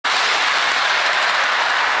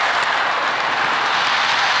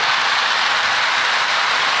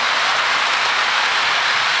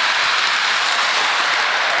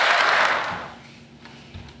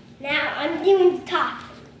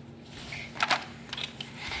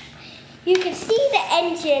You can see the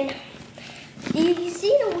engine. You can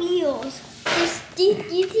see the wheels. You see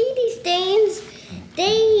these things?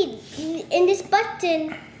 In this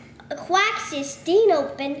button, cracks this thing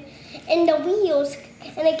open, and the wheels,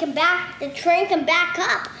 and the train can back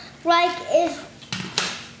up.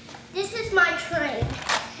 This is my train.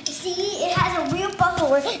 See, it has a real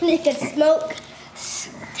buffer, and it can smoke,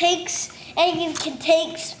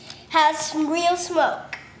 has some real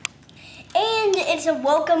smoke. And it's a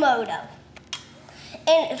locomotive.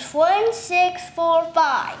 And it's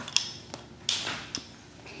 1645.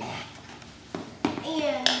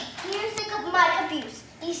 And here's my computers.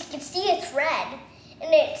 You can see it's red.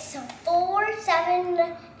 And it's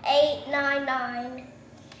 47899.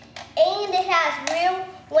 And it has real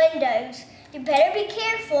windows. You better be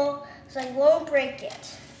careful so you won't break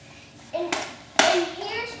it. And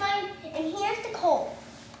here's the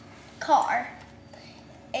car.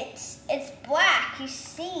 It's black, you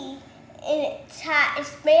see, and it's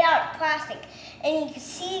made out of plastic. And you can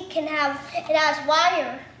see it has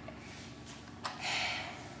wire.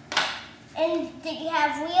 And you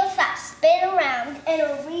have wheels that spin around, and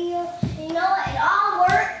a wheel, it all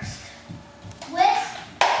works with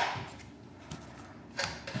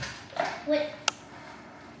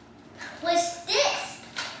this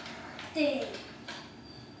thing.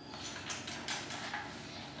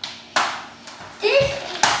 This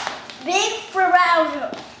big browser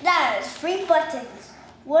that has 3 buttons.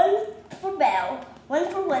 One for bell, one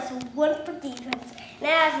for whistle, one for defense, and it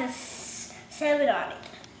has a 7 on it.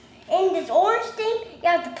 And this orange thing, you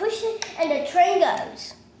have to push it and the train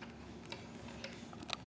goes.